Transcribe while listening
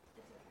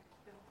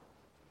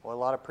Well, a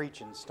lot of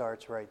preaching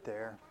starts right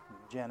there.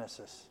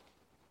 Genesis.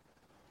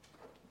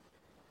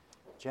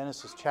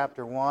 Genesis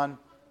chapter 1.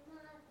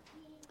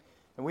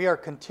 And we are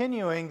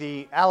continuing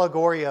the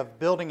allegory of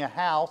building a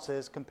house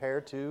as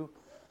compared to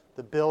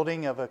the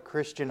building of a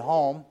Christian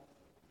home.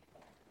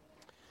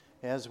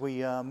 As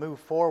we move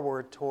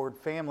forward toward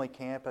family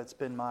camp, it's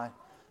been my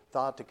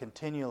thought to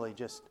continually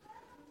just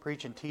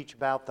preach and teach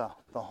about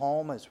the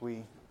home as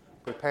we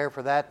prepare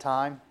for that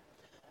time.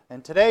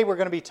 And today we're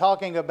going to be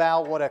talking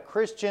about what a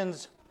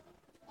Christian's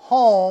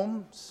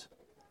home's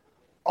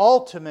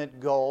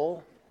ultimate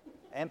goal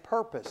and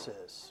purpose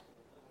is.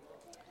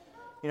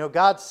 You know,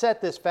 God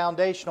set this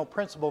foundational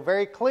principle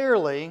very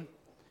clearly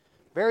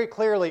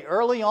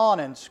early on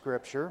in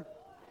Scripture.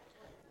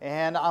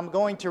 And I'm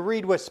going to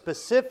read with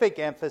specific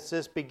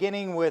emphasis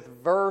beginning with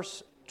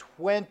verse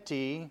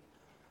 20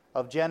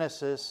 of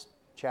Genesis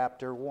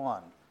chapter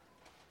 1.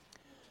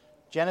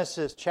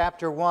 Genesis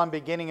chapter 1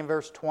 beginning in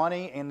verse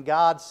 20. And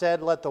God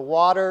said, "Let the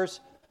waters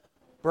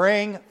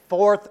bring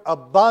forth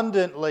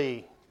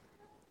abundantly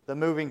the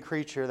moving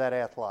creature that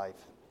hath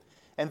life,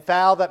 and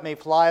fowl that may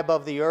fly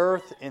above the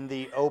earth in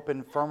the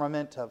open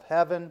firmament of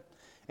heaven.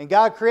 And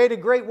God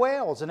created great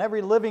whales and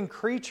every living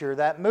creature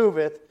that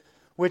moveth,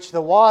 which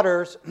the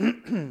waters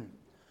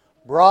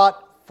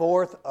brought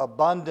forth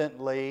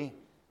abundantly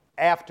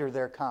after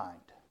their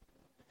kind,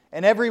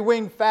 and every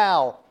winged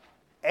fowl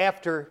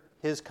after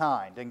his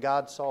kind. And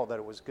God saw that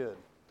it was good.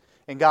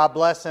 And God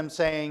blessed them,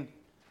 saying,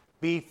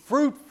 Be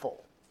fruitful,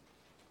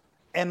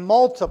 and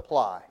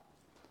multiply,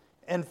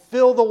 and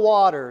fill the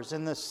waters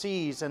in the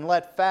seas, and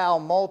let fowl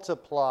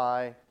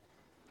multiply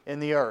in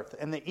the earth.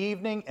 And the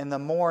evening and the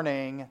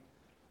morning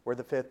were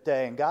the fifth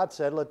day. And God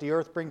said, Let the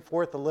earth bring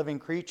forth a living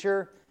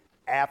creature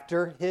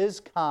after his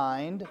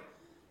kind,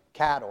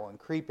 cattle and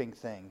creeping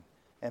thing,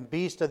 and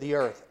beast of the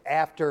earth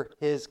after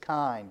his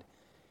kind.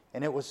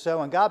 And it was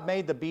so. And God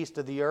made the beast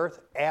of the earth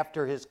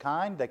after his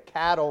kind, the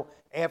cattle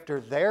after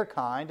their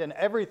kind, and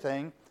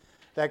everything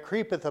that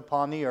creepeth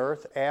upon the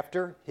earth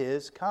after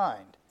his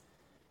kind.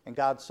 And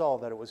God saw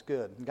that it was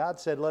good. And God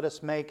said, Let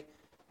us make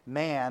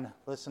man,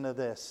 listen to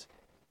this,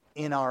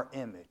 in our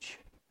image.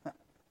 A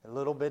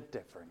little bit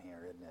different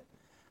here, isn't it?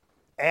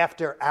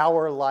 After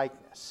our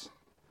likeness.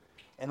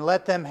 And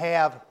let them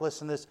have,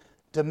 listen to this,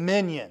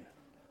 dominion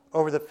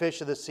over the fish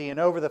of the sea, and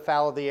over the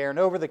fowl of the air, and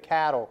over the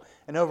cattle,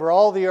 and over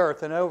all the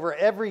earth, and over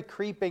every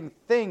creeping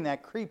thing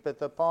that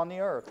creepeth upon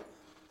the earth.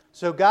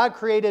 So God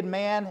created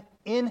man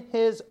in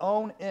his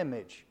own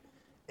image.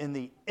 In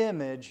the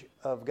image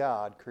of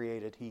God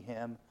created he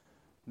him.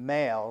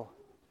 Male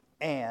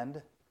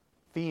and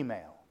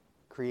female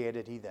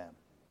created he them.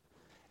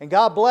 And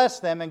God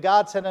blessed them, and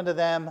God said unto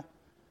them,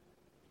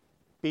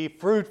 Be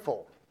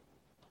fruitful,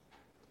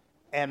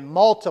 and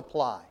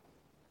multiply,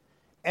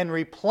 and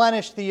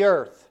replenish the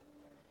earth,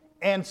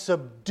 and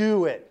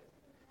subdue it,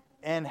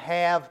 and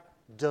have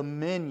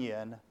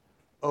dominion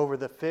over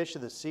the fish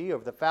of the sea,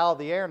 over the fowl of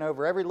the air, and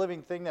over every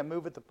living thing that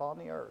moveth upon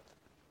the earth.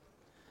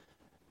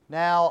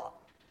 Now,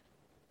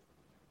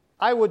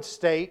 I would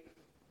state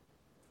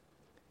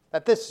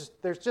that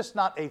there's just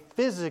not a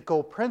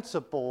physical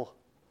principle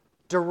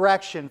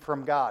direction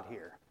from God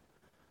here,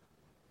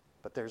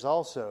 but there's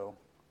also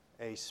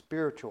a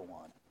spiritual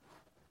one.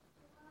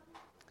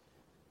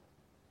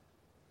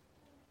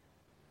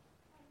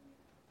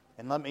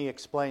 And let me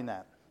explain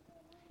that.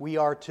 We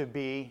are to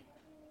be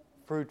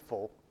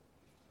fruitful.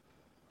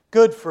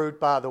 Good fruit,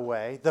 by the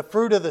way. The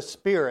fruit of the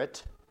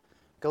Spirit.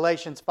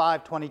 Galatians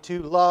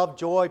 5:22. Love,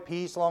 joy,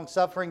 peace,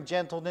 long-suffering,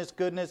 gentleness,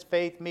 goodness,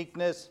 faith,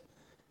 meekness,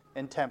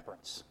 and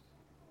temperance.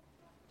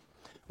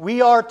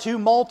 We are to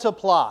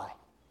multiply.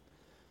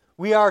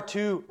 We are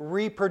to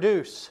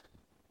reproduce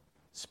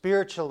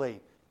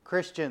spiritually.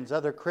 Christians,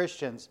 other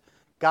Christians,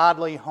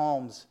 godly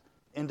homes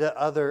into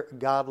other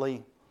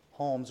godly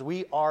homes.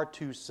 We are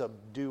to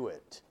subdue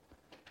it.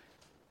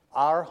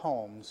 Our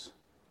homes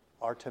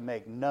are to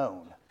make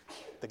known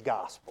the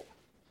gospel.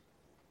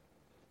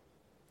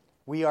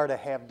 We are to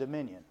have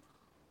dominion.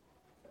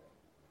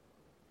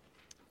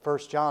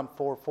 1 John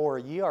 4:4,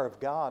 Ye are of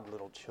God,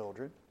 little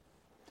children,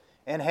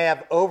 and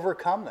have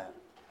overcome them,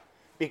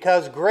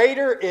 because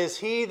greater is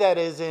he that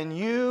is in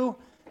you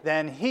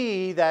than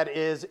he that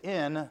is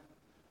in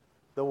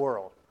the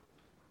world.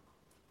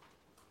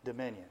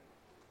 Dominion.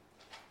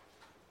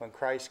 When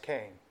Christ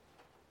came,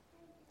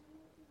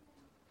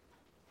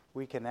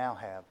 we can now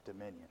have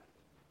dominion.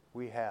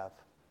 We have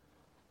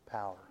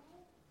power.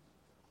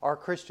 Our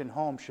Christian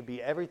home should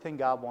be everything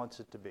God wants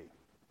it to be.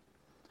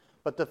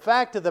 But the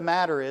fact of the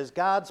matter is,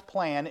 God's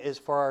plan is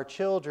for our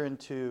children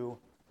to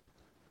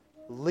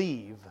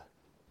leave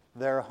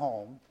their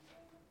home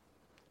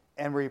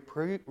and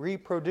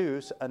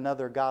reproduce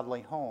another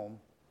godly home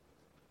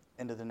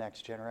into the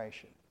next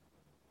generation.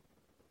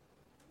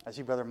 I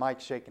see Brother Mike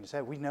shaking his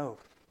head. We know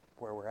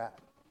where we're at.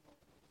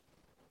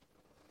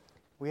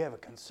 We have a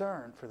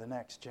concern for the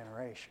next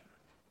generation.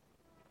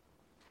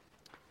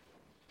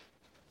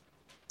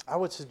 I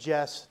would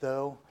suggest,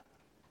 though,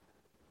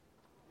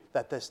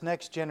 that this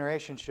next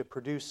generation should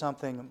produce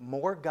something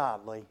more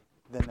godly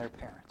than their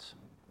parents.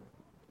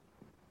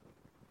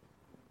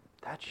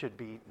 That should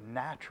be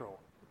natural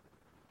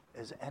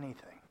as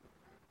anything.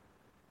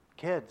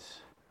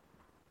 Kids,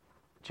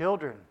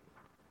 children,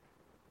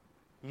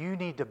 you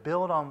need to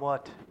build on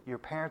what your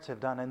parents have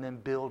done and then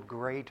build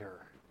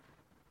greater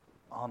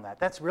on that.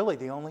 That's really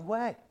the only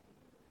way.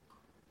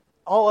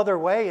 All other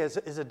way is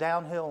a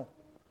downhill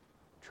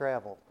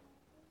travel.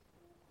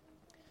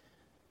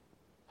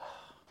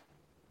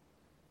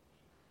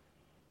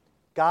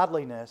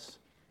 Godliness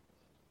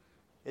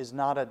is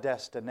not a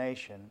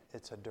destination,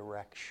 it's a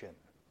direction.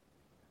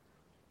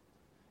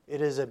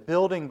 It is a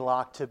building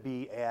block to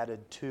be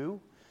added to.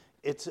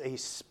 It's a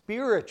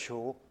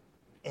spiritual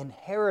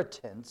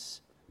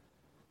inheritance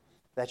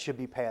that should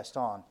be passed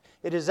on.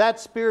 It is that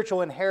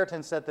spiritual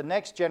inheritance that the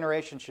next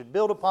generation should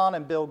build upon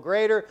and build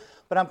greater,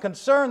 but I'm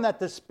concerned that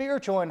the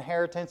spiritual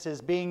inheritance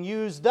is being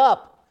used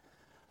up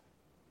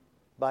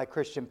by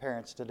Christian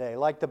parents today,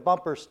 like the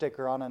bumper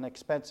sticker on an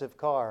expensive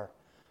car,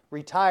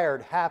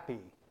 retired, happy,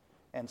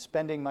 and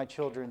spending my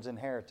children's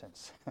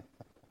inheritance.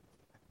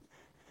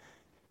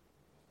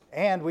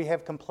 And we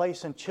have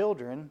complacent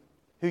children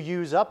who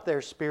use up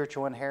their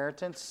spiritual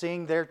inheritance,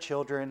 seeing their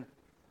children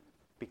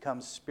become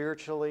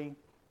spiritually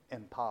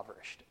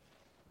impoverished.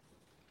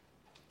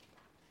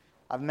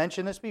 I've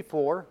mentioned this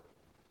before,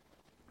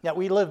 that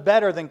we live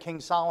better than King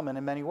Solomon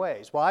in many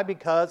ways. Why?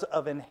 Because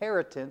of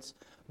inheritance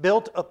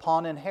built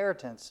upon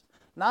inheritance.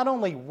 Not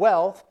only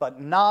wealth,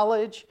 but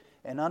knowledge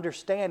and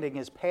understanding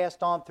is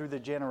passed on through the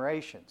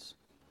generations.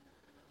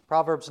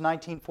 Proverbs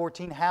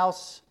 19:14,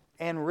 house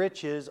and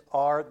riches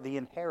are the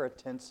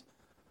inheritance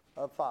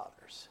of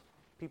fathers.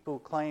 People who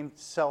claim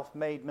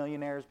self-made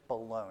millionaires,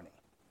 baloney.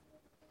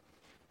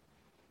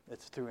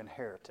 It's through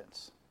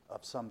inheritance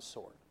of some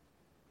sort.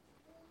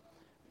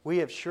 We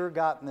have sure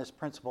gotten this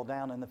principle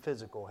down in the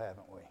physical,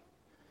 haven't we?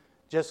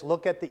 Just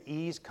look at the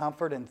ease,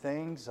 comfort, and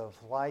things of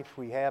life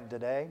we have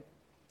today.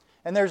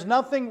 And there's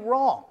nothing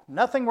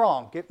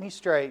wrong, get me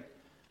straight,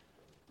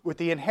 with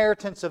the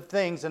inheritance of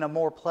things in a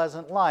more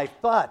pleasant life.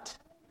 But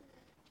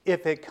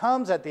if it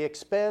comes at the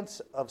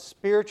expense of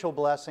spiritual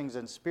blessings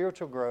and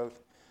spiritual growth,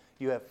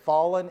 you have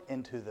fallen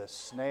into the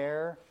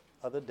snare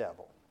of the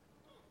devil.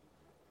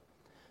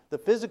 The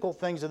physical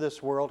things of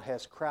this world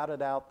has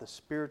crowded out the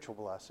spiritual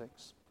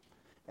blessings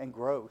and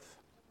growth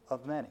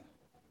of many.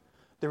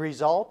 The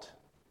result,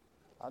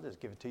 I'll just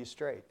give it to you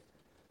straight.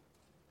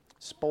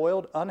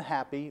 Spoiled,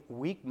 unhappy,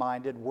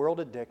 weak-minded,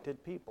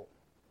 world-addicted people.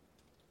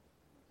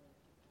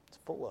 It's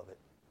full of it.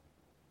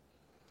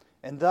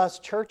 And thus,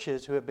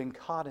 churches who have been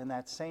caught in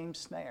that same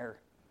snare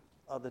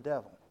of the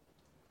devil.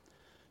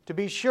 To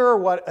be sure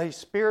what a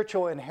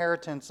spiritual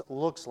inheritance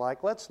looks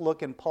like, let's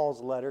look in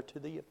Paul's letter to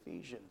the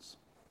Ephesians.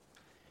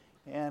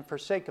 And for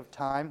sake of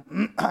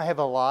time, I have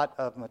a lot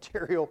of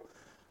material.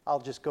 I'll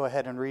just go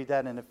ahead and read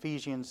that in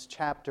Ephesians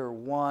chapter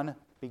 1,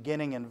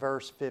 beginning in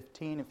verse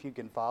 15. If you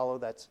can follow,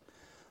 that's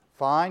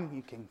fine.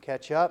 You can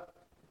catch up.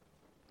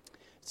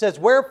 It says,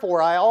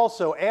 wherefore I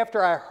also,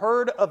 after I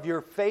heard of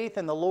your faith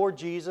in the Lord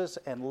Jesus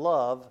and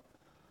love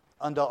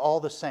unto all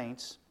the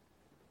saints.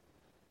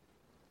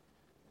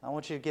 I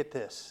want you to get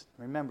this.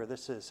 Remember,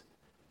 this is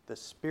the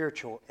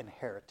spiritual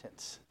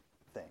inheritance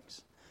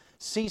things.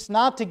 Cease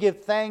not to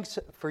give thanks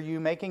for you,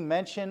 making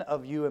mention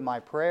of you in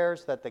my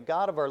prayers, that the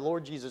God of our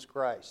Lord Jesus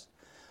Christ,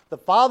 the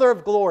Father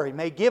of glory,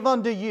 may give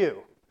unto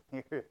you,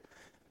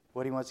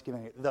 what he wants to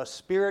give you, the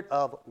spirit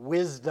of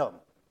wisdom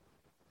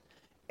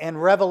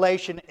and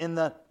revelation in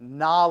the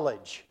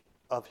knowledge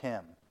of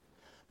him.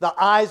 The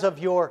eyes of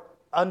your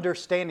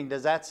understanding.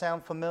 Does that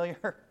sound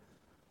familiar?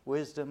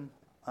 Wisdom,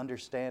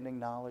 understanding,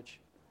 knowledge.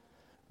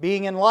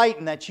 Being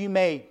enlightened, that you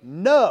may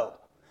know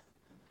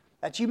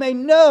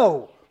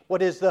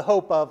what is the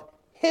hope of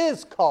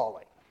his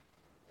calling,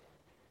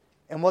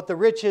 and what the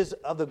riches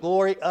of the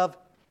glory of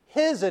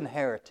his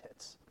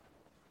inheritance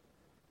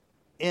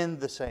in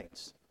the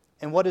saints,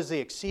 and what is the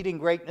exceeding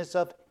greatness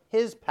of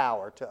his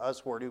power to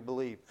us who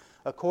believe,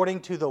 according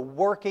to the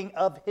working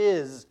of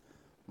his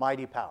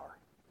mighty power,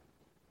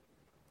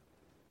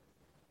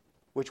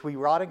 which we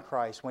wrought in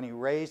Christ when he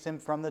raised him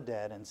from the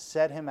dead and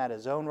set him at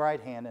his own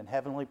right hand in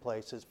heavenly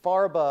places,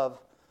 far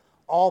above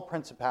all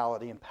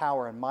principality and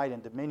power and might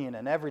and dominion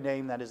and every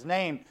name that is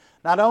named,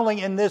 not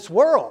only in this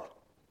world,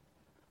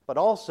 but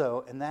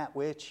also in that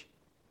which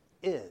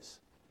is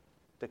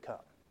to come.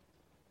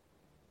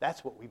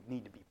 That's what we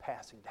need to be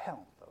passing down,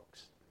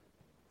 folks.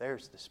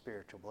 There's the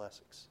spiritual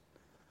blessings.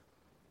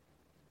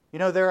 You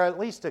know, there are at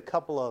least a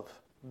couple of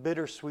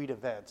bittersweet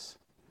events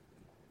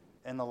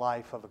in the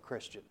life of a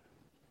Christian.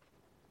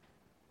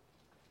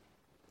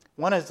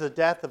 One is the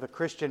death of a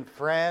Christian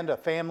friend, a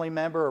family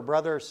member, or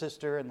brother or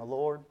sister in the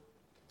Lord.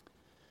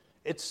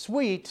 It's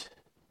sweet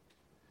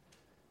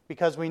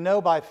because we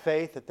know by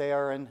faith that they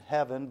are in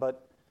heaven,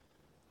 but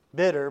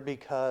bitter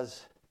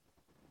because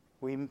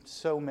we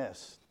so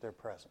miss their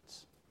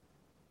presence.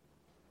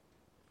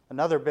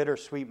 Another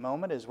bittersweet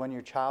moment is when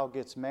your child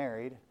gets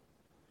married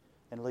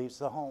and leaves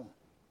the home.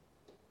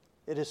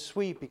 It is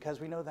sweet because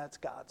we know that's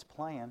God's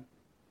plan.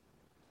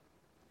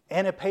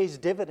 And it pays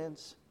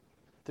dividends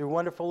through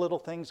wonderful little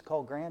things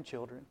called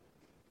grandchildren.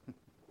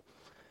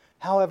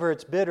 However,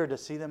 it's bitter to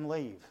see them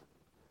leave,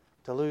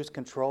 to lose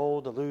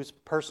control, to lose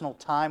personal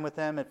time with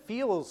them. It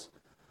feels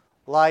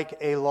like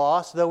a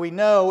loss, though we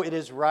know it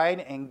is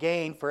right and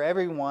gain for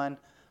everyone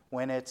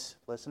when it's,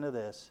 listen to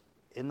this,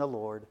 in the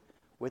Lord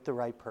with the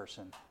right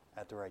person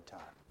at the right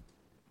time.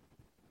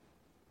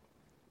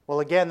 Well,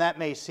 again, that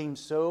may seem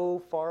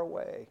so far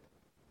away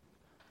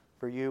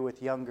for you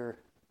with younger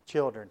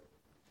children.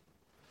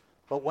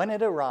 But when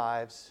it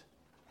arrives,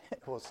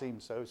 it will seem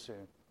so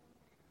soon.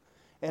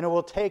 And it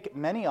will take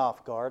many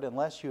off guard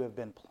unless you have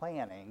been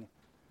planning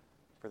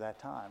for that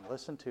time.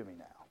 Listen to me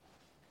now.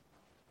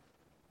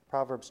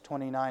 Proverbs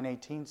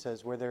 29:18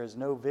 says, where there is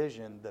no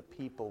vision, the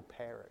people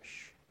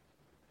perish.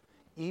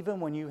 Even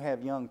when you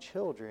have young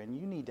children,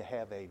 you need to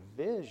have a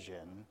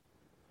vision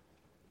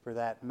for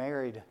that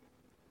married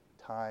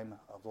time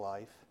of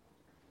life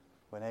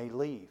when they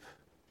leave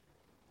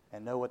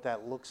and know what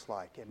that looks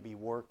like and be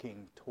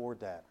working toward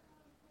that.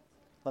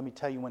 Let me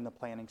tell you when the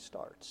planning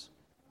starts.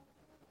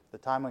 The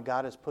time when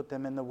God has put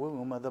them in the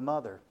womb of the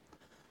mother.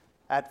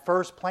 At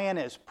first plan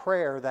is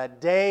prayer,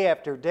 that day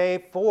after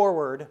day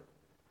forward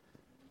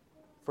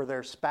for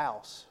their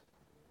spouse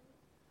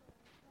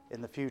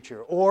in the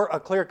future. Or a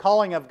clear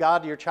calling of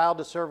God to your child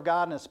to serve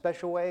God in a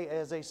special way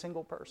as a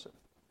single person.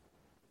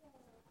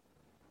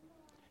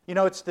 You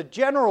know, it's the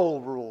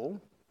general rule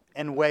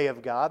and way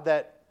of God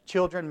that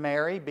children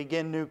marry,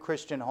 begin new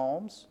Christian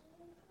homes.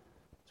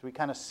 As we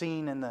kind of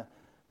seen in the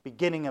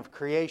beginning of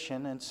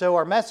creation. And so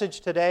our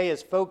message today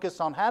is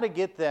focused on how to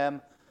get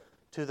them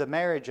to the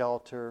marriage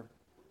altar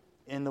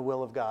in the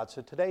will of God.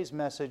 So today's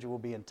message will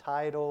be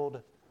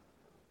entitled,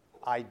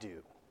 I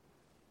Do.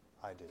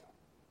 I Do.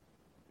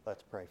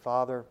 Let's pray.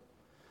 Father,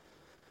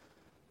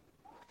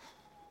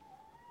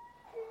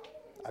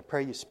 I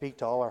pray you speak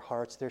to all our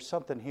hearts. There's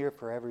something here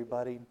for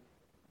everybody.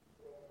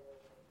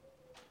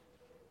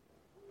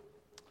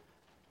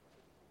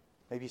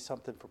 Maybe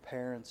something for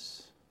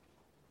parents.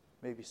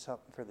 Maybe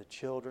something for the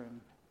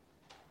children.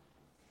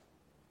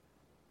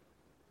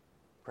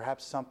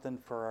 Perhaps something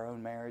for our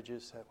own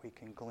marriages that we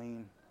can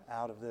glean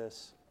out of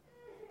this.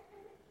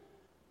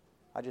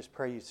 I just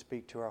pray you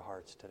speak to our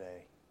hearts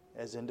today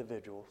as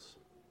individuals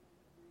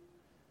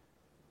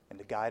and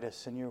to guide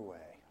us in your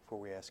way, for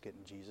we ask it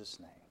in Jesus'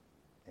 name.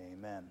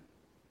 Amen.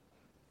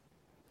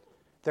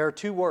 There are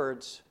two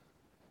words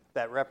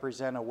that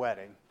represent a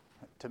wedding.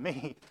 To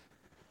me,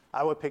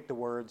 I would pick the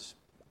words,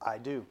 I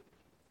do.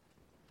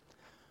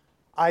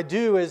 I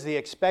do is the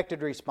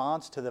expected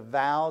response to the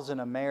vows in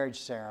a marriage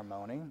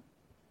ceremony.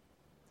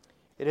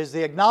 It is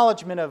the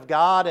acknowledgement of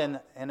God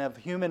and of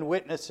human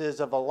witnesses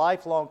of a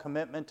lifelong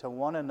commitment to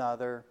one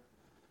another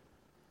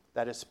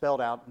that is spelled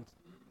out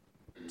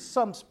in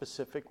some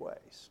specific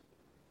ways.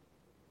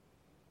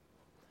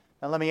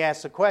 Now let me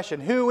ask the question,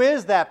 who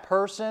is that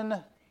person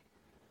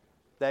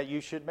that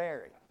you should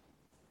marry?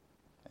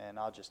 And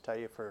I'll just tell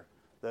you, for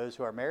those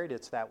who are married,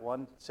 it's that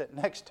one sitting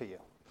next to you.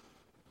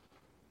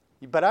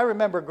 But I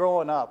remember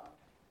growing up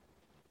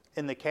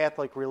in the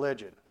Catholic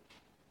religion.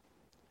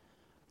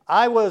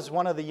 I was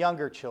one of the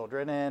younger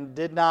children and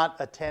did not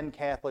attend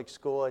Catholic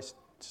school. I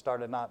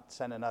started not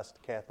sending us to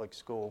Catholic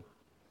school,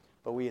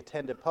 but we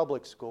attended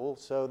public school.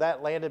 So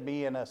that landed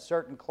me in a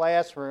certain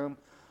classroom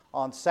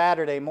on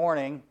Saturday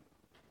morning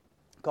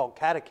called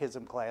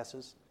catechism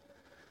classes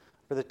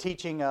for the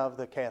teaching of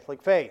the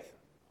Catholic faith.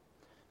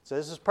 So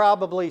this is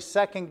probably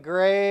second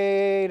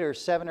grade or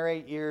 7 or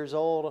 8 years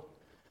old.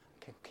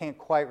 Can't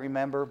quite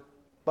remember.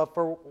 But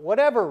for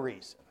whatever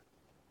reason,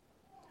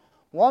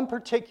 one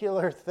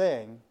particular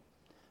thing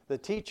the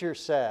teacher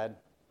said,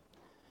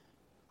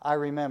 I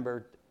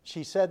remembered,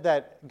 she said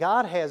that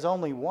God has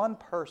only one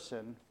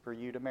person for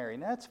you to marry.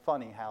 And that's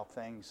funny how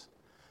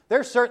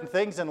there's certain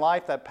things in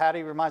life that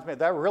Patty reminds me of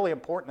that are really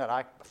important that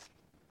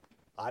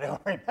I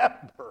don't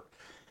remember.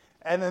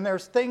 And then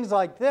there's things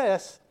like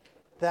this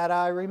that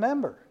I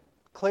remember,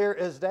 clear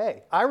as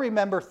day. I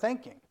remember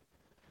thinking,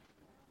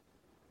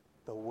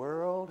 the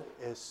world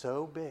is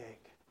so big.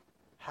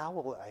 How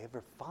will I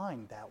ever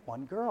find that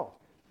one girl?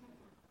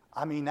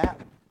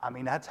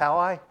 That's how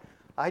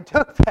I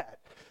took that.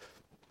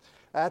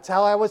 That's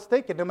how I was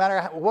thinking. No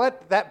matter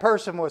what that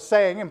person was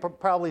saying, and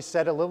probably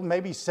said a little,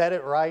 maybe said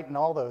it right and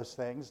all those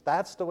things,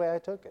 that's the way I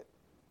took it.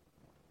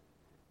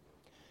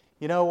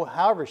 You know,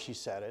 however she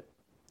said it,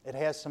 it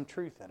has some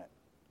truth in it.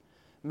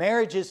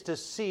 Marriage is to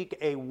seek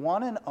a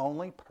one and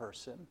only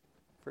person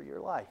for your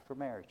life, for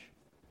marriage.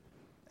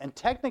 And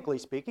technically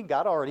speaking,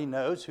 God already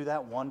knows who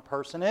that one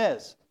person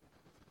is.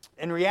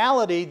 In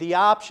reality, the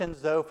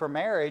options, though, for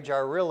marriage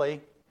are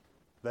really,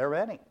 there are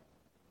many.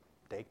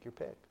 Take your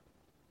pick.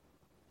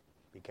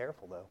 Be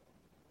careful,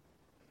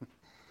 though.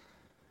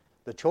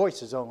 The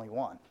choice is only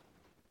one,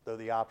 though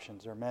the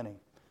options are many.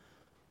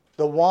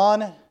 The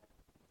one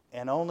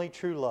and only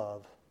true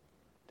love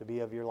to be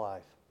of your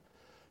life.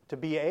 To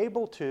be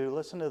able to,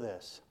 listen to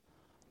this,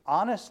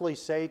 honestly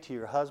say to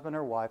your husband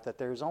or wife that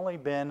there's only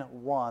been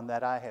one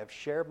that I have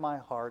shared my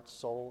heart,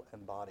 soul,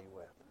 and body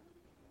with.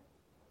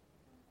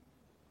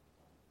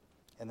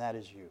 And that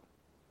is you.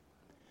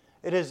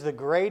 It is the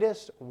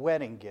greatest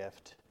wedding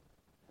gift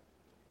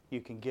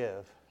you can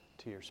give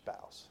to your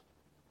spouse.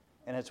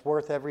 And it's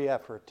worth every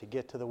effort to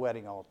get to the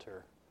wedding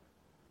altar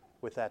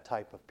with that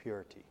type of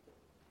purity.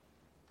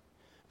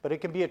 But it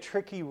can be a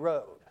tricky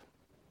road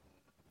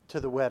to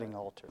the wedding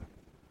altar,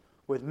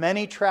 with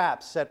many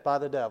traps set by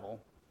the devil,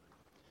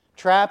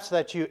 traps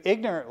that you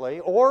ignorantly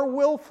or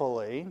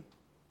willfully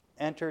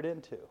entered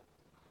into.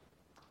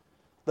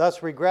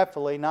 Thus,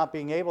 regretfully, not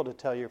being able to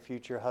tell your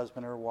future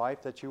husband or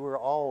wife that you were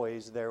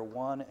always their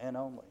one and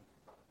only.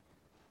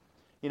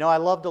 You know, I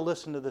love to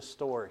listen to the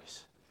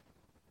stories.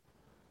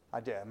 I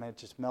do. I mean, it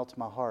just melts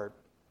my heart.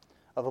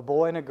 Of a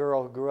boy and a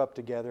girl who grew up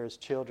together as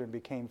children,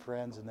 became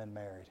friends, and then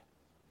married.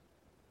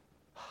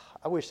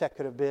 I wish that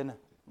could have been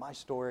my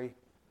story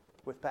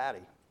with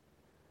Patty.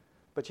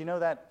 But you know,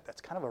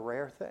 that's kind of a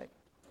rare thing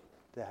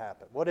to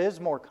happen. What is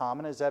more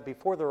common is that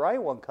before the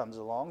right one comes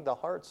along, the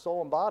heart,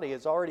 soul, and body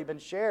has already been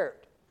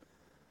shared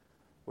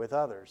with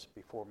others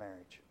before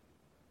marriage.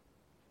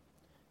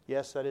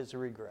 Yes, that is a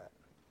regret.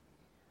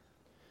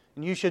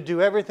 And you should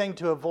do everything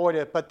to avoid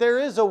it. But there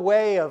is a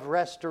way of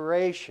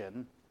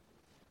restoration.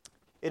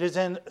 It is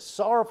in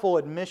sorrowful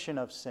admission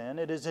of sin.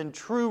 It is in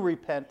true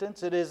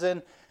repentance. It is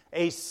in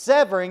a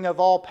severing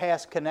of all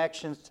past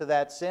connections to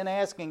that sin,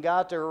 asking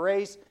God to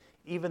erase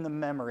even the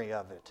memory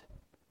of it.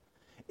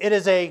 It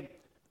is a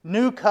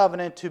new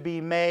covenant to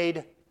be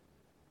made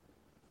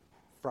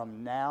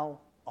from now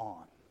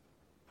on.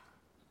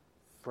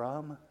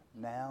 From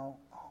now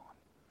on.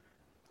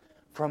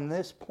 From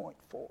this point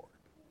forward.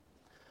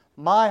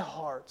 My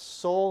heart,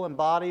 soul, and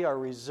body are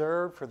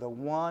reserved for the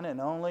one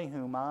and only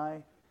whom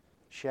I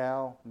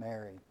shall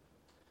marry.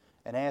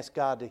 And ask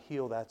God to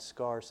heal that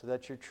scar so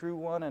that your true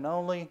one and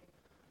only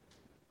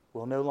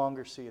will no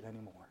longer see it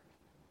anymore.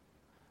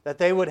 That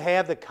they would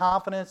have the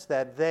confidence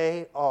that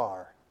they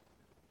are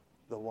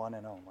the one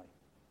and only.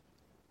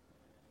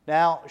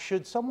 Now,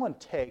 should someone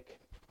take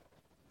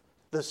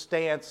the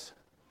stance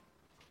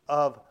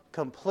of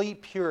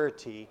complete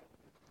purity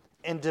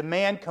and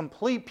demand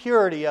complete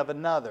purity of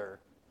another,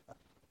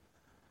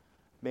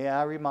 may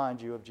I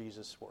remind you of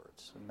Jesus'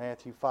 words in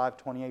Matthew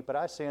 5:28. But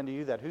I say unto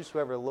you that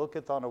whosoever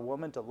looketh on a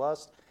woman to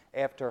lust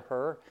after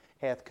her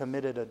hath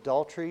committed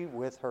adultery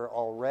with her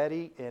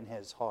already in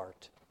his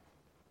heart.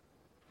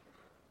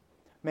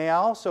 May I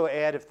also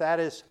add, if that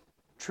is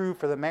true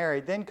for the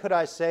married, then could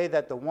I say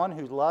that the one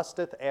who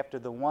lusteth after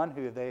the one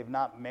who they have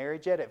not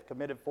married yet have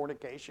committed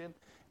fornication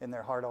in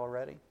their heart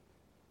already?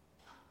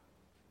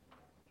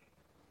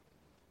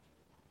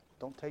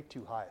 Don't take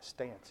too high a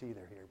stance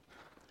either here.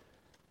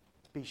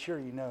 Be sure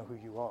you know who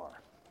you are.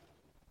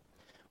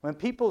 When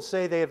people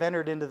say they have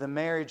entered into the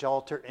marriage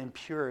altar in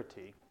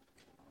purity,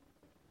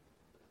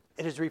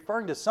 it is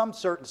referring to some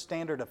certain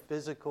standard of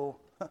physical,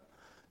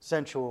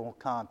 sensual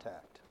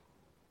contact.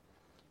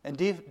 And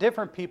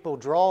different people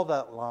draw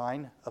that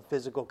line of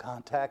physical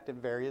contact in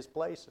various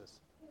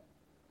places.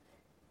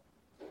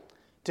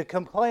 To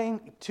claim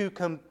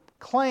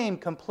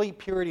complete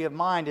purity of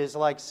mind is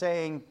like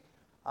saying,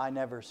 I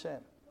never sin.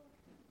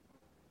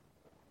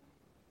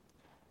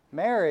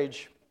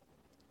 Marriage,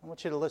 I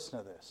want you to listen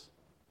to this,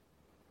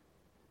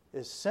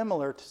 is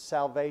similar to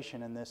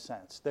salvation in this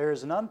sense. There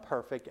is an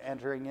unperfect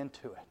entering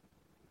into it.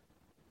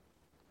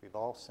 We've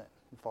all sinned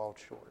and fallen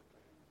short.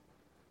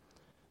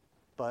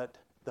 But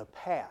the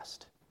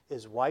past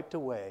is wiped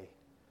away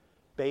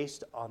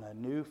based on a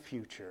new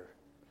future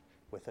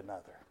with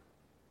another.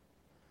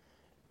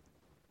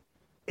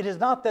 It is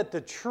not that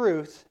the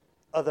truth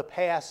of the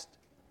past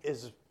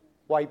is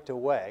wiped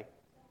away,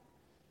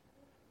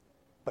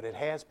 but it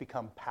has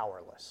become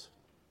powerless.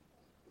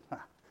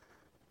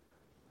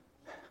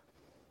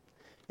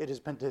 It has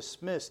been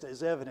dismissed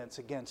as evidence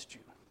against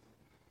you.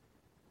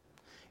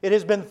 It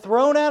has been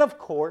thrown out of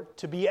court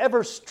to be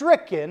ever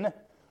stricken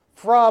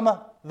from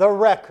the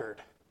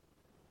record.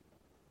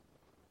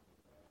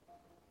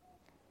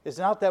 It's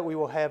not that we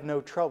will have no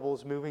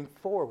troubles moving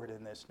forward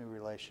in this new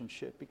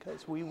relationship,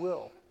 because we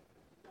will.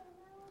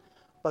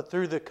 But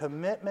through the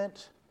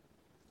commitment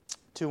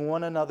to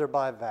one another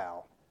by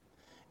vow,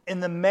 in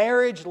the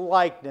marriage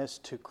likeness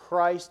to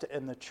Christ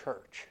and the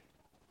church,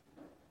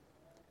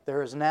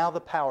 there is now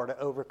the power to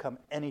overcome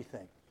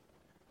anything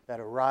that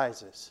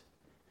arises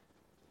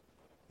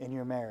in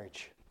your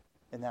marriage,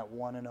 in that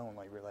one and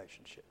only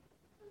relationship.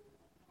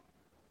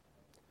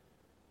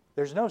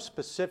 There's no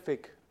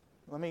specific,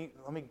 let me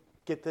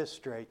get this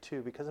straight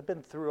too, because I've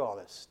been through all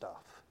this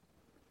stuff.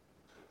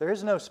 There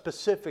is no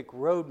specific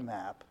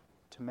roadmap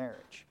to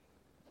marriage.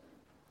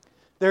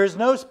 There is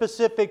no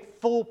specific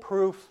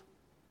foolproof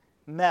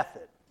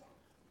method.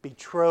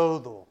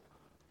 Betrothal,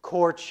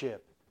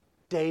 courtship,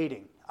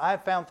 dating.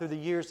 I've found through the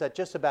years that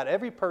just about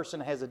every person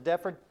has a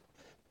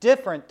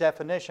different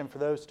definition for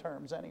those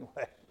terms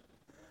anyway.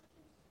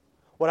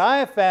 What I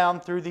have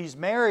found through these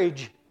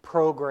marriage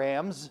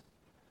programs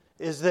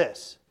is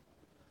this.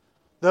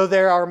 Though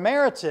there are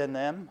merits in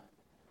them,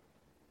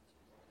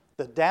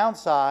 the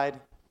downside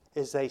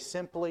is they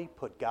simply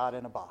put God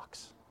in a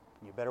box.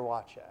 You better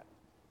watch that.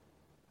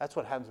 That's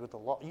what happens with the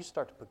law. You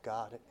start to put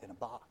God in a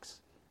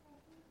box.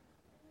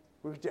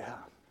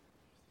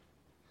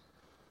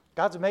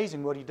 God's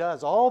amazing what He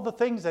does. All the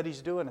things that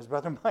He's doing, as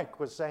Brother Mike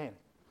was saying.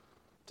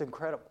 It's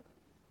incredible.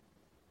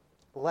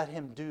 Let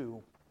Him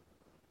do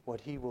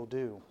what He will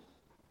do.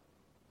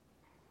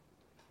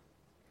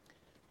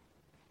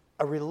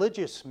 A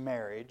religious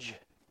marriage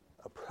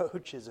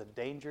approach is a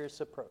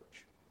dangerous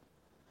approach.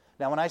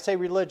 Now, when I say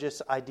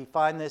religious, I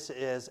define this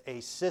as a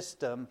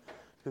system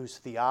whose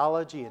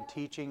theology and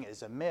teaching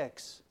is a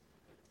mix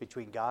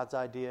between God's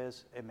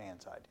ideas and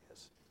man's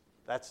ideas.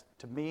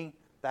 To me,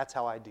 that's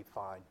how I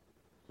define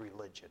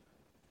religion.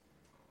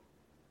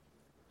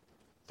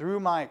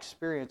 Through my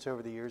experience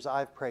over the years,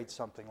 I've prayed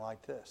something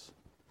like this.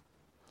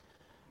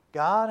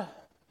 God,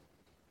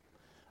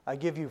 I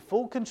give you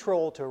full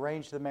control to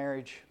arrange the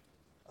marriage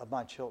of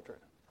my children.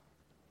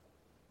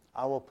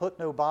 I will put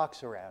no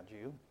box around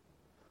you,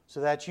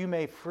 so that you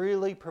may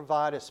freely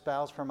provide a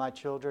spouse for my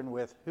children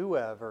with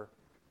whoever,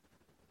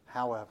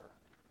 however.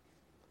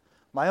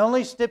 My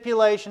only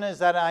stipulation is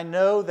that I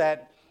know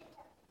that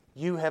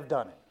you have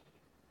done it.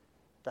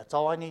 That's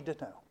all I need to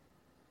know.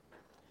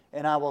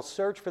 And I will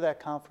search for that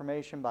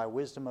confirmation by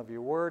wisdom of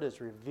your word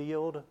as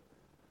revealed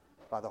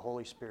by the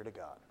Holy Spirit of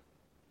God.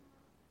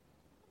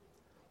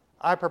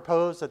 I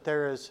propose that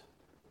there is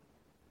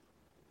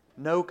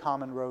no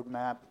common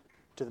roadmap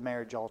to the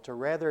marriage altar.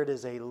 Rather, it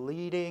is a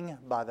leading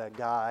by the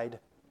guide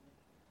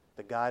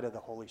of the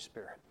Holy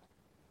Spirit.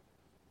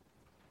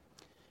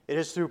 It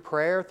is through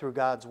prayer, through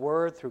God's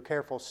Word, through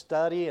careful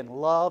study and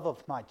love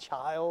of my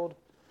child,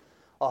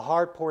 a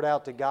heart poured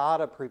out to God,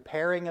 a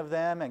preparing of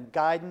them, and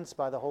guidance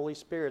by the Holy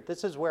Spirit.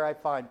 This is where I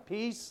find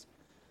peace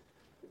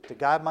to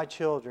guide my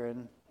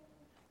children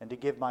and to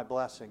give my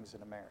blessings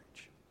in a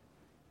marriage.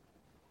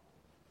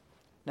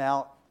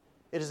 Now,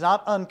 it is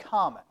not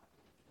uncommon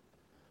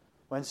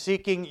when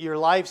seeking your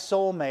life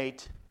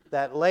soulmate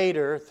that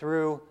later,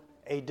 through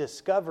a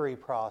discovery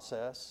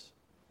process,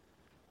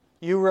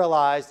 you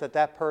realize that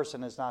that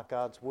person is not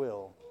God's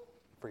will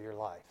for your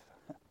life.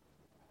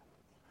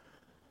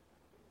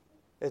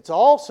 It's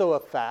also a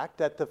fact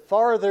that the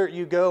farther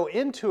you go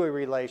into a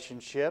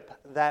relationship,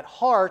 that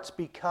hearts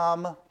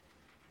become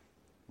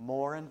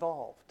more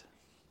involved.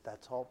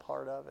 That's all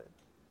part of it.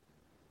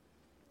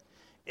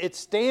 It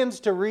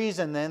stands to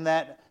reason then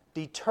that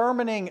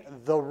determining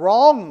the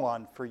wrong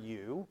one for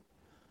you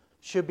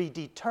should be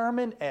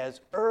determined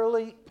as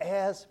early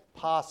as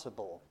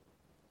possible.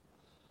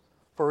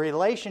 For a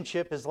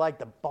relationship is like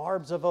the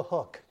barbs of a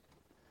hook.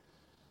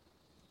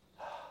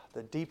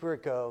 The deeper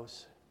it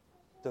goes,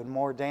 the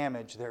more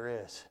damage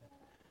there is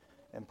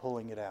in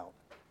pulling it out.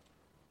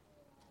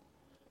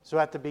 So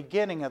at the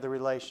beginning of the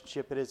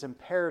relationship, it is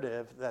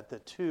imperative that the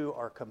two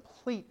are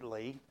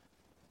completely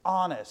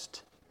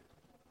honest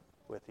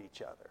with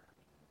each other.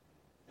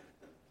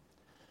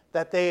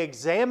 That they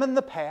examine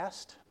the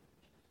past,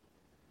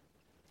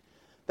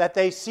 that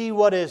they see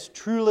what is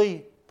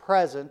truly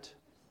present,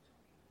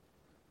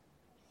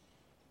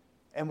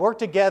 and work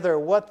together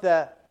what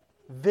the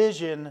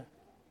vision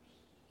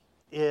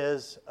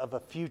is of a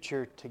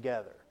future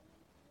together.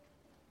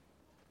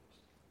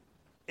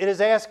 It is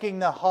asking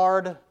the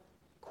hard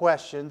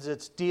questions.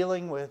 It's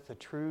dealing with the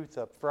truth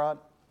up front.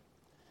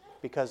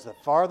 Because the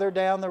farther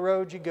down the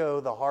road you go,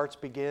 the hearts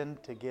begin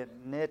to get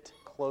knit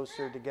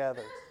closer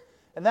together.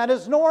 And that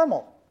is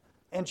normal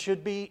and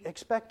should be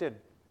expected.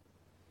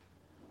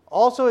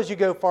 Also, as you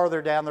go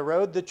farther down the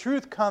road, the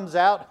truth comes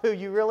out who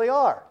you really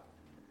are.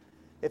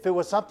 If it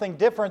was something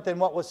different than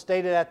what was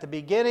stated at the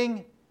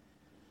beginning,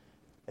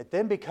 it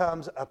then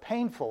becomes a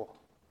painful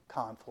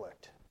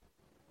conflict.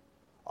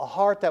 A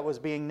heart that was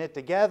being knit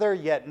together,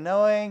 yet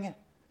knowing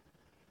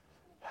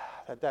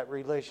that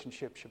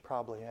relationship should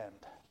probably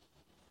end.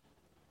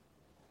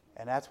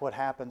 And that's what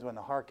happens when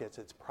the heart gets,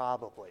 it's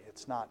probably.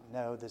 It's not,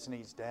 no, this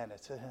needs to end.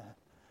 It's,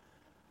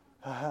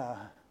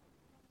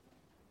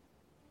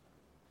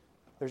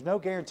 There's no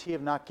guarantee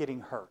of not getting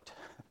hurt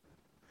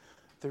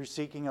through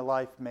seeking a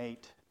life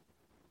mate.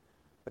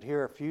 But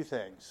here are a few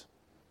things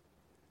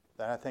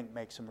that I think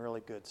make some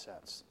really good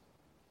sense.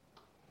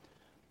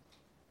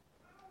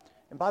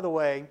 And by the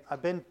way,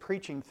 I've been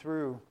preaching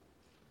through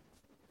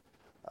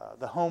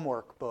the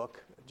homework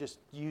book, just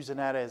using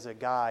that as a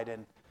guide.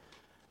 And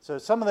so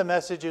some of the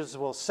messages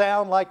will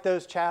sound like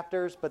those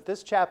chapters, but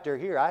this chapter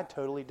here, I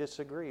totally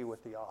disagree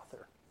with the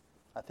author.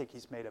 I think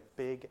he's made a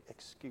big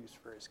excuse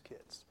for his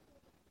kids.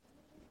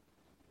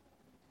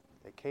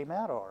 They came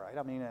out all right.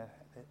 I mean,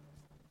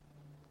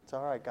 it's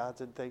all right. God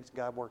did things.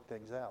 God worked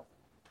things out.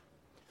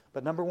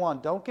 But number one,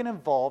 don't get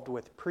involved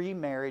with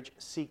pre-marriage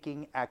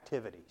seeking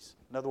activities.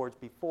 In other words,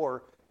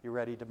 before you're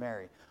ready to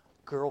marry.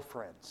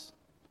 Girlfriends,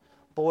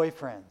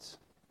 boyfriends,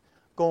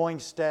 going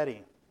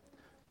steady,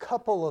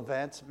 couple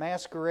events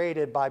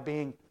masqueraded by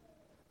being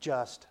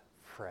just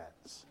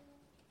friends.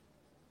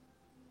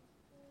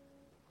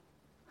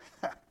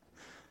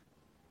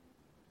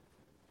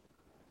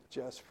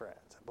 Just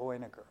friends, a boy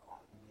and a girl.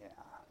 Yeah.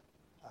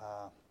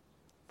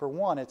 For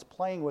one, it's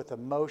playing with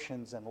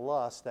emotions and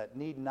lusts that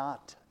need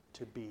not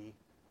to be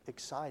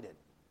excited.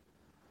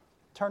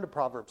 Turn to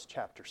Proverbs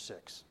chapter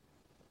 6.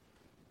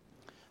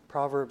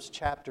 Proverbs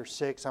chapter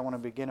 6, I want to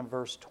begin in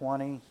verse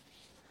 20.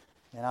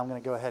 And I'm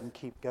going to go ahead and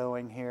keep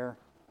going here.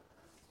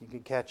 You can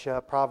catch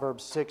up.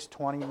 Proverbs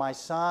 6:20. My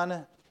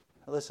son,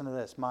 listen to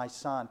this. My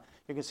son.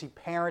 You can see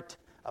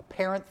a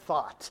parent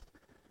thought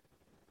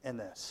in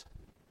this.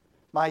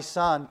 My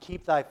son,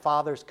 keep thy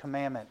father's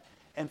commandment,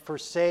 and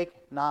forsake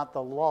not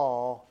the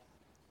law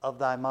of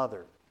thy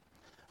mother.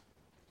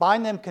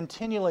 Bind them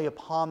continually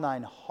upon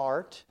thine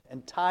heart,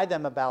 and tie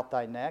them about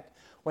thy neck.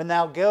 When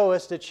thou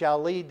goest, it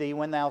shall lead thee.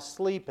 When thou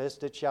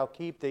sleepest, it shall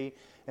keep thee.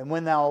 And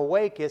when thou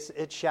awakest,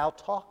 it shall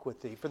talk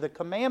with thee. For the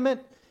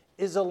commandment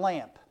is a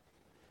lamp,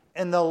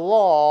 and the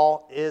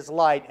law is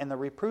light, and the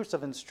reproofs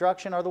of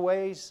instruction are the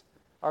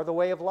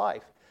way of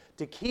life.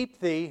 To keep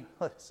thee,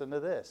 listen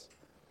to this,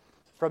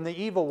 from the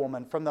evil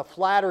woman, from the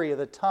flattery of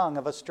the tongue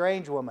of a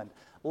strange woman.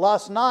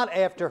 Lust not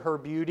after her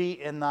beauty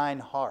in thine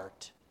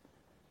heart,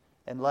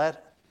 and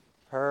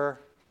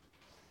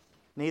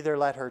neither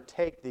let her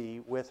take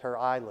thee with her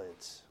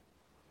eyelids.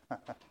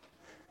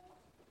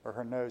 Or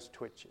her nose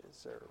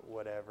twitches, or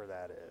whatever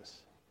that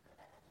is.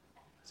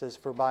 It says,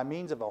 for by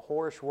means of a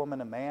whorish woman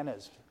a man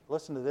is,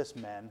 listen to this,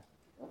 men,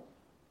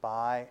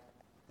 by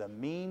the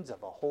means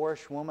of a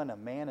whorish woman a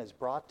man is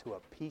brought to a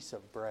piece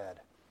of bread,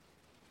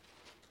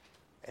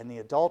 and the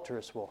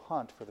adulteress will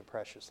hunt for the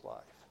precious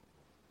life.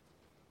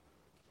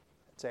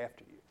 It's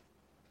after you.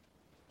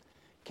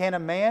 Can a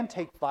man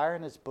take fire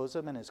in his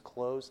bosom and his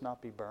clothes not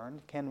be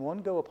burned? Can one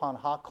go upon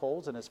hot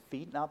coals and his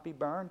feet not be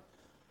burned?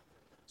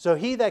 So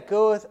he that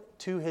goeth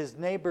to his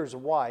neighbor's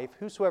wife,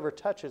 whosoever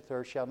toucheth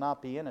her shall not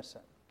be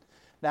innocent.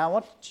 Now I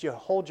want you to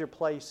hold your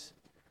place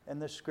in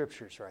the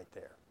scriptures right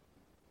there.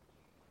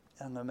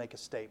 And I'm going to make a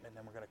statement, and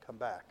then we're going to come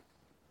back.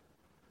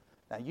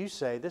 Now you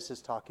say this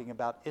is talking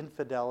about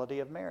infidelity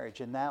of marriage,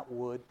 and that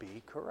would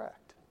be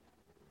correct.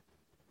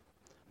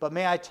 But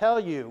may I tell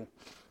you,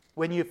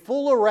 when you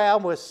fool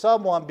around with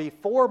someone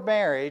before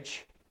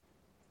marriage,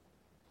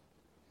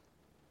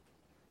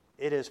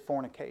 it is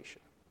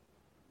fornication.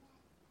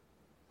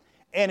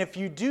 And if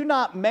you do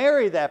not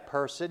marry that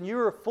person, you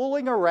are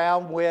fooling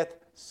around with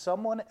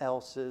someone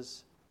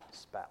else's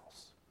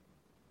spouse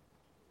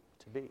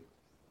to be.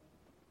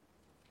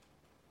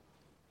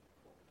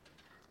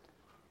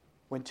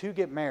 When two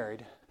get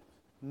married,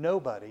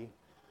 nobody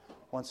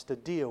wants to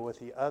deal with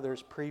the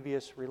other's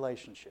previous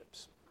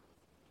relationships.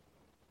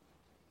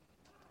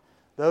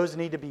 Those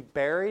need to be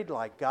buried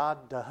like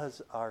God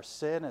does our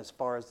sin as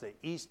far as the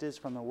east is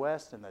from the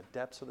west and the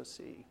depths of the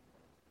sea.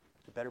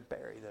 You better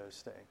bury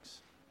those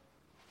things.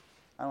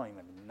 I don't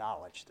even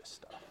acknowledge this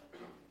stuff.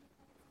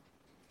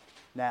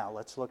 Now,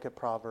 let's look at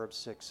Proverbs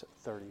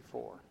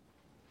 6:34.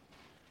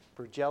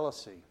 For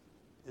jealousy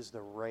is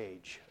the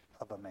rage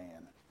of a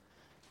man.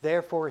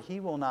 Therefore, he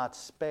will not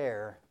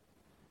spare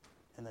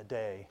in the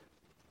day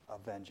of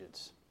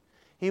vengeance.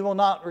 He will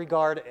not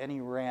regard any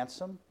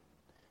ransom,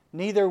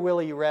 neither will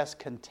he rest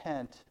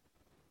content,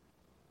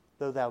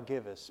 though thou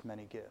givest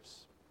many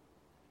gifts.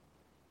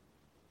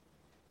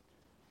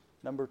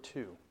 Number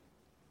 2.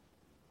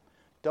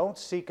 Don't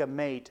seek a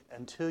mate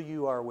until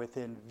you are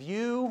within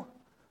view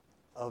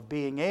of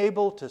being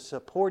able to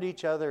support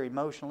each other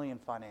emotionally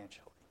and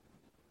financially.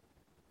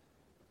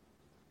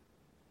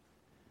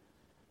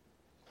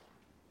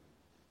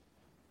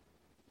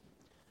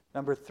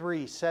 Number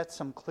 3, set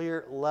some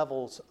clear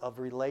levels of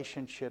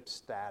relationship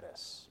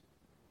status.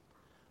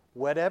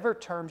 Whatever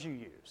terms you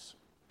use,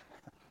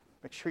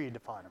 make sure you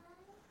define them.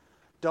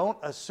 Don't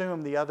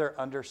assume the other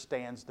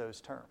understands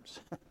those terms.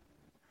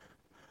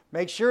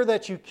 Make sure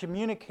that you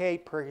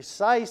communicate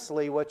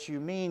precisely what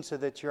you mean so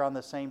that you're on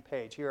the same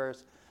page. Here are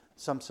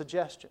some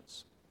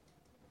suggestions.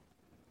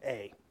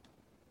 A,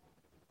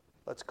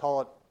 let's call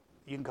it,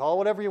 you can call it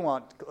whatever you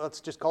want. Let's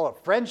just call it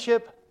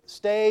friendship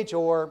stage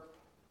or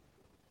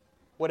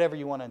whatever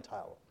you want to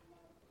entitle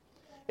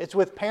it. It's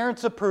with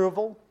parents'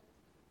 approval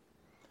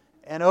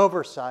and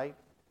oversight.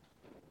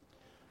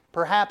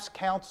 Perhaps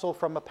counsel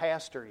from a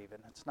pastor even.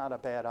 It's not a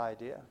bad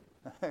idea.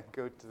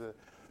 Go to the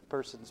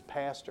person's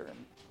pastor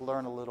and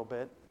learn a little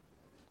bit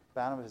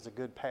about him. As a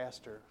good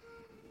pastor,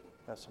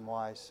 got some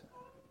wise,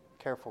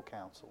 careful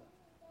counsel.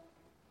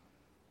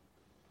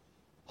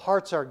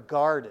 Hearts are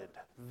guarded,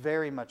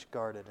 very much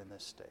guarded in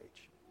this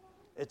stage.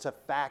 It's a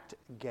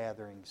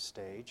fact-gathering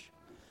stage.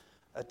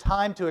 A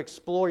time to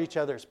explore each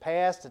other's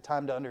past, a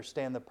time to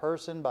understand the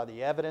person by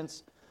the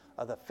evidence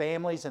of the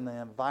families and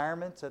the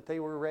environments that they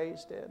were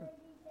raised in.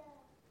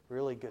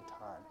 Really good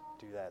time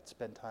to do that,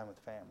 spend time with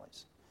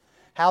families.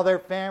 How their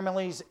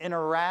families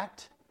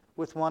interact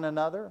with one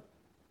another.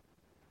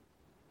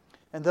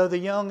 And though the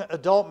young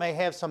adult may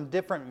have some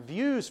different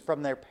views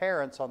from their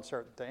parents on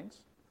certain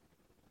things,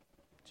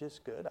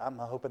 just good. I'm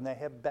hoping they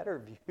have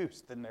better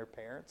views than their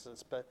parents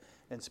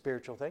in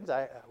spiritual things.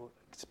 I would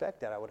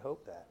expect that. I would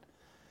hope that.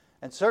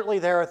 And certainly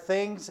there are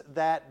things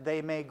that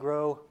they may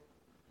grow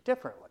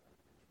differently.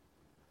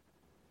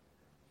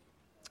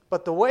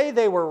 But the way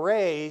they were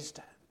raised,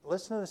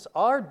 listen to this,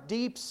 are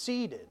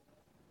deep-seated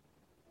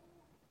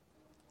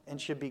and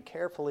should be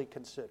carefully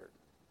considered.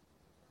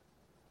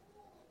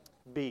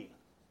 B,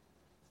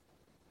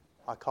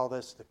 I call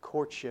this the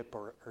courtship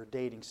or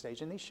dating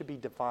stage. And these should be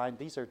defined.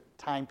 These are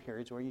time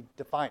periods where you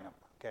define them.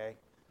 Okay?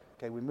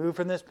 Okay, we move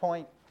from this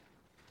point.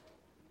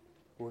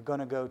 We're going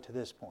to go to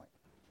this point.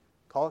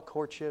 Call it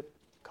courtship.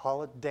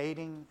 Call it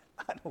dating.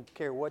 I don't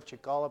care what you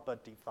call it,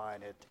 but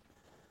define it.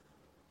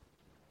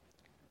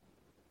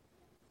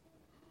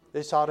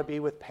 This ought to be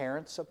with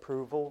parents'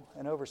 approval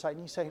and oversight.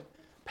 And you say,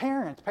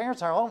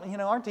 parents are all,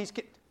 aren't these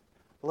kids?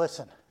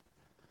 Listen,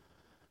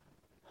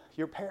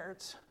 your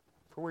parents,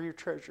 for where your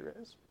treasure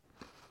is,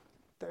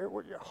 there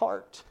where your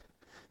heart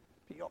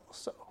be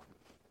also.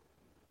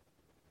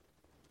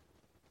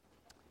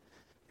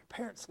 Your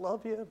parents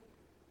love you.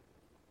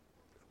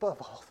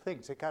 Above all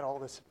things, they got all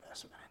this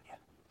investment in you.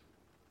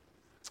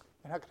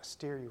 They're not going to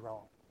steer you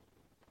wrong.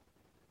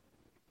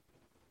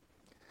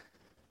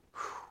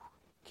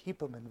 Keep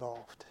them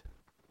involved.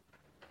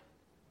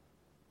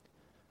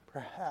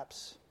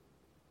 Perhaps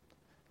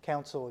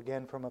counsel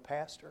again from a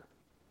pastor.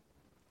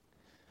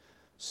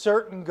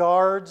 Certain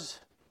guards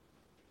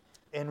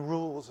and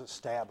rules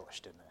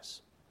established in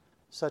this,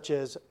 such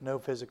as no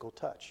physical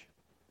touch.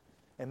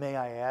 And may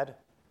I add,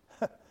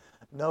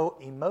 no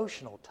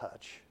emotional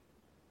touch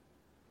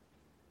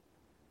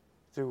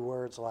through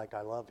words like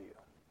I love you.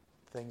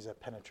 Things that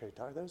penetrate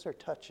the heart. Those are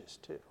touches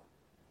too.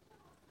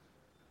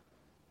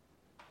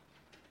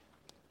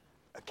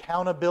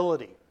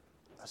 Accountability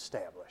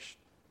established.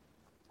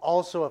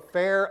 Also a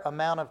fair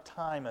amount of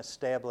time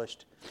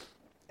established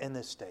in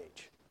this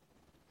stage.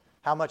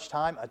 How much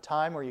time? A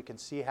time where you can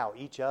see how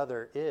each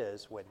other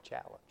is when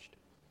challenged.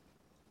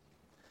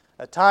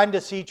 A time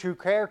to see true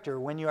character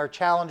when you are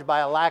challenged by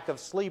a lack of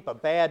sleep, a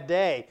bad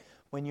day,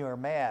 when you are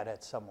mad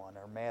at someone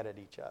or mad at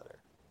each other.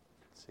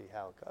 See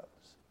how it goes.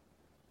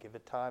 Give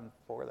it time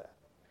for that.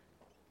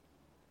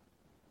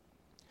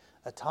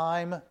 A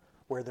time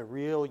where the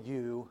real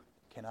you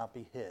cannot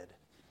be hid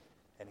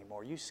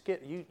anymore.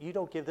 You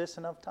don't give this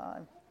enough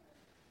time,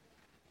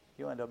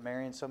 you end up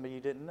marrying somebody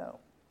you didn't know.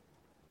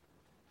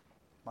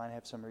 Might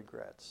have some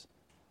regrets.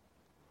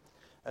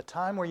 A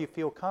time where you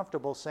feel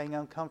comfortable saying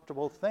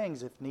uncomfortable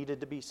things if needed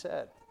to be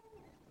said.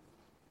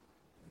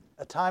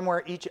 A time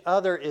where each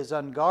other is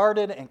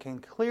unguarded and can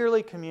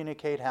clearly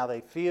communicate how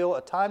they feel.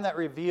 A time that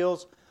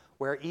reveals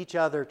where each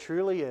other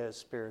truly is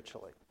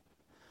spiritually.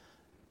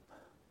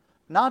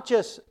 Not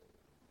just,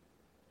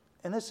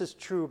 and this is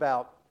true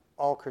about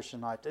all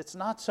Christian life, it's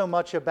not so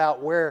much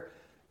about where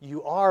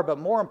you are, but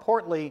more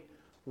importantly,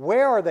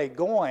 where are they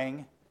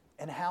going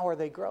and how are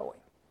they growing?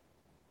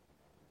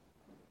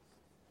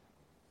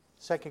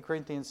 2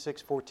 Corinthians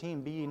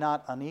 6:14, be ye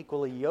not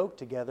unequally yoked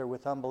together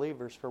with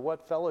unbelievers, for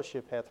what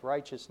fellowship hath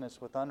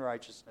righteousness with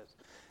unrighteousness?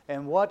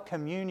 And what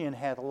communion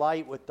hath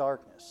light with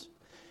darkness?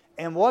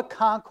 And what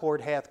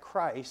concord hath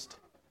Christ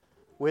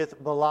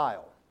with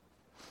Belial?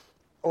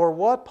 Or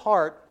what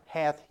part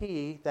hath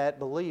he that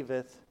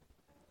believeth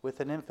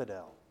with an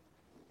infidel?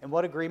 And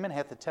what agreement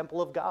hath the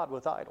temple of God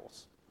with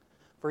idols?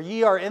 For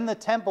ye are in the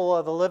temple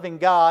of the living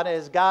God,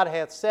 as God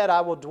hath said, I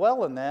will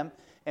dwell in them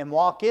and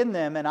walk in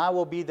them, and I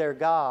will be their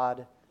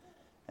God,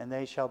 and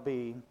they shall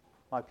be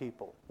my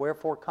people.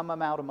 Wherefore come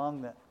out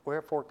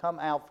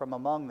from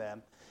among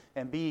them,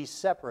 and be ye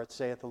separate,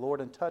 saith the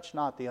Lord, and touch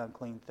not the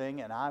unclean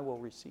thing, and I will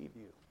receive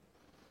you.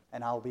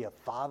 And I will be a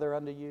father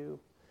unto you,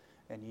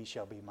 and ye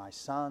shall be my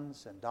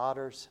sons and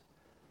daughters,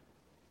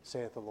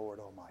 saith the Lord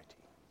Almighty.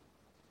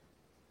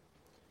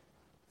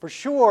 For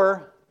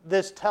sure,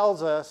 this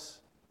tells us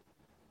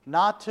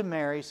not to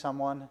marry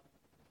someone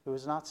who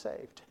is not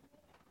saved.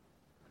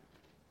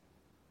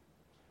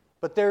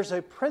 But there's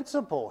a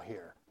principle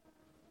here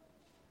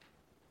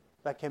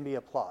that can be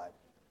applied.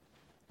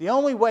 The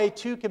only way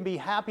two can be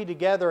happy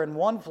together in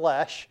one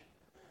flesh,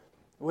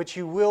 which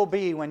you will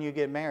be when you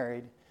get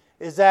married,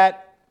 is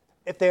that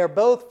if they are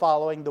both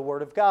following the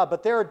Word of God.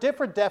 But there are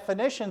different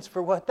definitions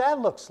for what that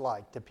looks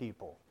like to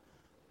people.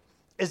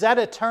 Is that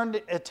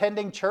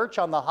attending church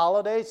on the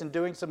holidays and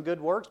doing some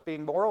good works,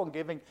 being moral and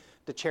giving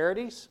to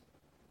charities?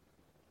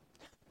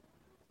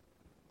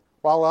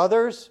 While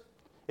others,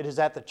 it is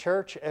at the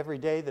church every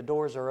day the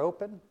doors are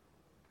open.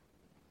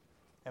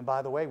 And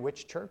by the way,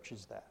 which church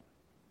is that?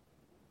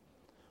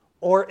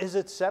 Or is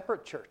it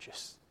separate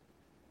churches?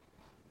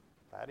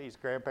 Patty's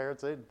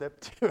grandparents, they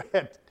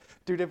had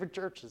two different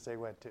churches they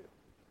went to.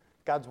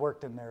 God's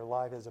worked in their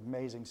life. It's an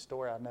amazing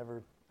story. I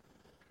never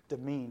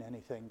demean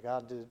anything.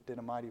 God did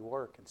a mighty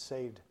work and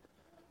saved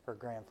her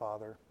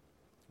grandfather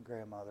and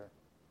grandmother.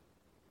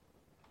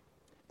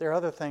 There are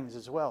other things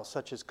as well,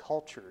 such as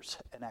cultures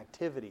and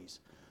activities,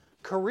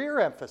 career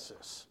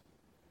emphasis,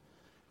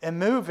 and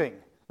moving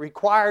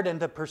required in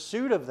the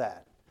pursuit of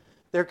that.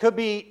 It could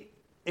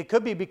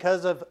be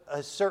because of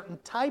a certain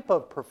type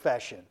of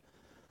profession.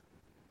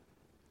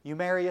 You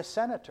marry a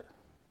senator,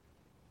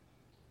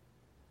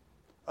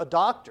 a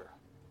doctor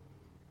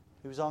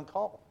who's on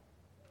call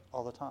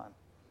all the time.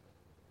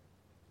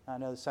 I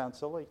know this sounds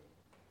silly.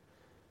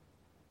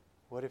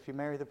 What if you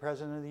marry the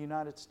President of the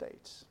United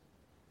States?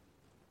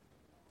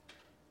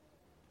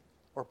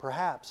 Or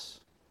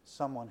perhaps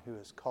someone who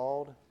is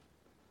called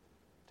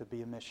to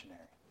be a missionary.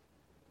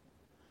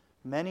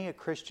 many a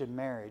Christian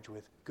marriage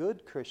with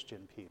good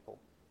Christian people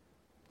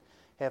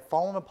have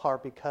fallen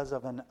apart because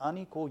of an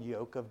unequal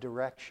yoke of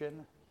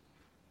direction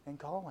and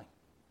calling.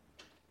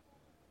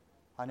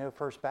 I know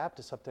First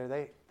Baptist up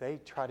there, they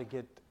try to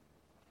get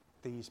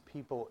these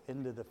people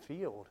into the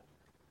field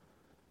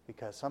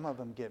because some of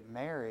them get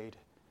married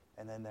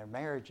and then their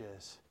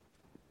marriages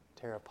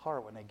tear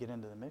apart when they get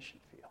into the mission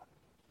field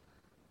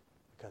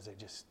because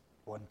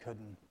one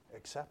couldn't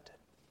accept it.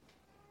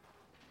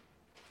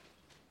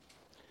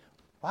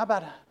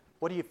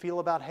 What do you feel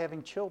about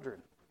having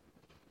children?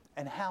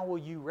 And how will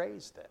you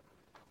raise them?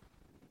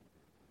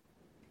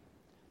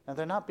 Now,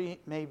 there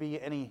may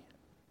be any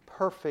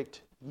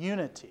perfect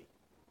unity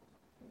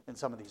in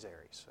some of these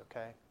areas,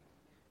 okay?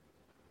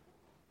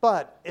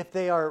 But if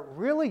they are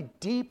really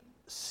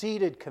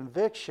deep-seated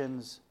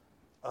convictions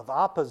of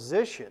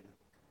opposition,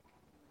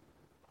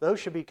 those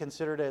should be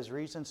considered as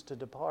reasons to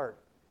depart,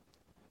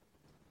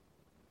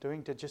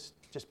 to just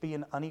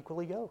being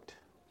unequally yoked.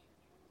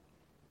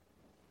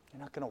 You're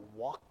not going to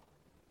walk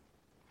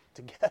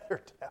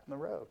together down the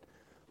road.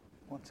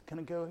 One's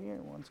going to go here,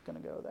 one's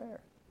going to go there.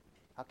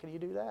 How can you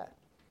do that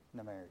in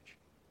a marriage?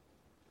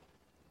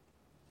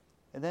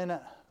 And then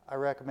I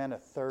recommend a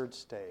third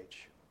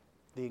stage,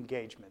 the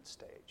engagement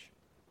stage.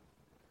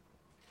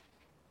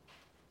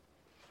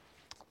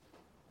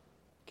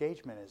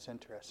 Engagement is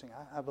interesting.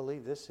 I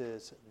believe this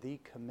is the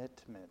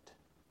commitment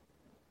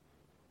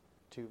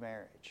to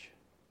marriage.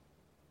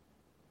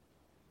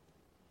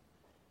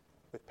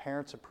 With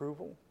parents'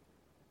 approval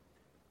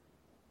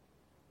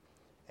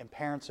and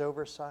parents'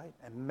 oversight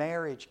and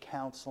marriage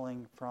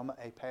counseling from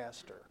a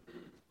pastor,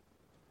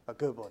 a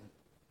good one,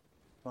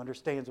 who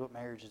understands what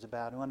marriage is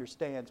about, who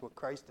understands what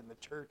Christ and the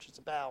church is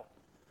about.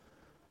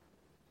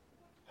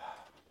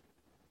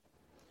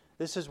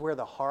 This is where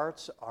the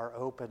hearts are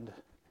opened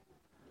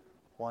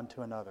one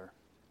to another.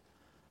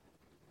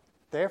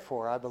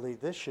 Therefore, I believe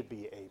this should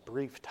be a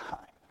brief time.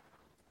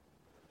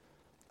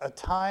 A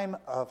time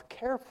of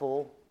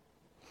careful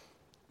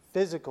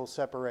physical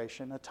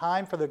separation, a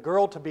time for the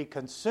girl to be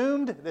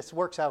consumed. This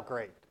works out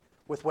great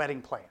with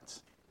wedding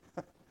plans.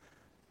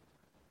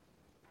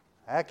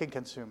 That can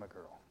consume a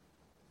girl.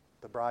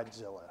 The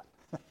bridezilla.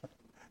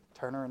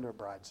 Turn her into a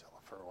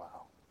bridezilla for a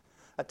while.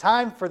 A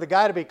time for the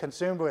guy to be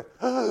consumed with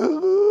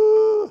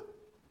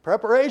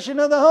preparation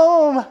of the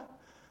home.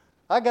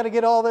 I got to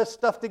get all this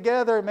stuff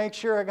together and make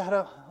sure I got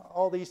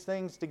all these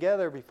things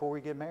together before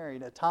we get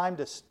married. A time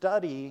to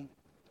study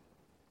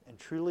and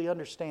truly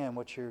understand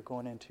what you're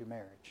going into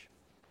marriage.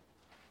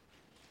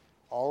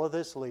 All of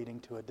this leading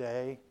to a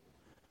day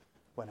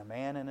when a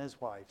man and his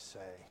wife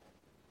say,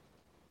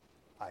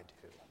 I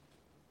do.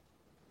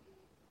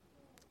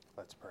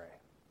 Let's pray.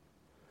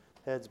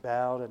 Heads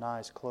bowed and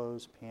eyes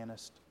closed,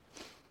 pianist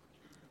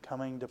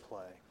coming to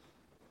play.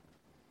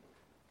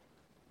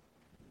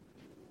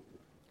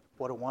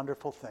 What a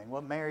wonderful thing.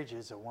 What marriage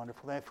is a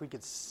wonderful thing. If we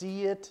could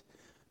see it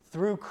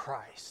through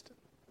Christ,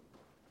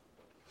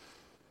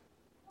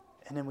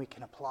 and then we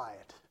can apply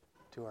it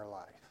to our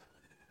life.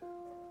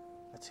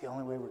 That's the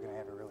only way we're going to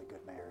have a really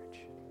good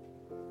marriage.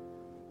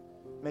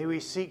 May we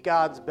seek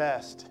God's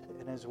best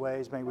in His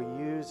ways. May we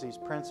use these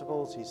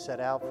principles He set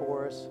out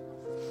for us.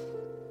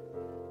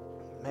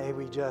 May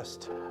we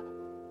just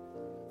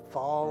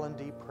fall in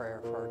deep prayer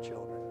for our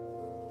children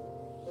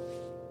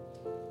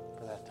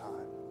for that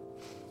time.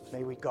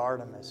 May we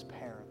guard them as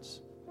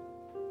parents.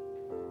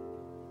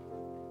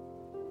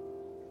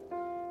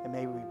 And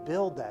may we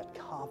build that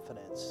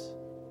confidence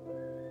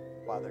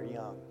while they're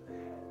young.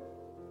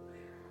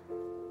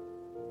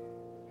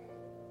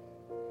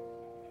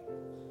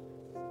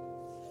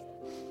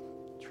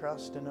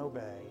 Trust and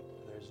obey.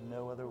 There's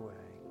no other way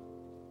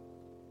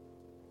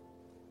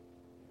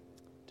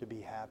to be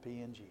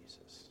happy in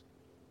Jesus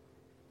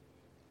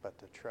but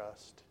to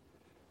trust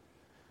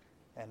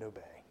and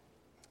obey.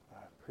 I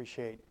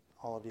appreciate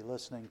all of you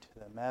listening to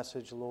the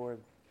message, Lord,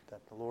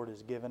 that the Lord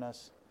has given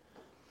us.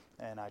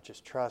 And I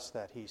just trust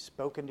that He's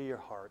spoken to your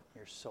heart,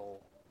 your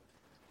soul,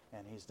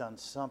 and He's done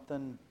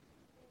something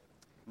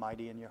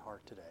mighty in your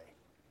heart today.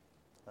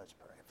 Let's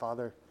pray.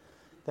 Father,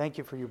 thank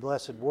you for your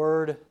blessed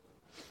word.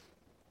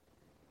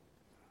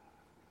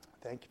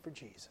 Thank you for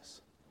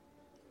Jesus.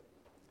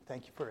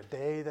 Thank you for a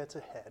day that's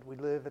ahead. We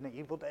live in an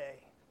evil day.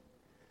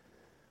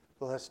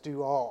 Let's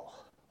do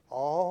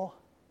all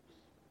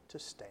to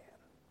stand.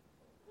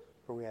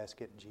 For we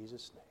ask it in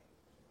Jesus'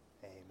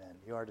 name. Amen.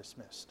 You are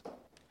dismissed.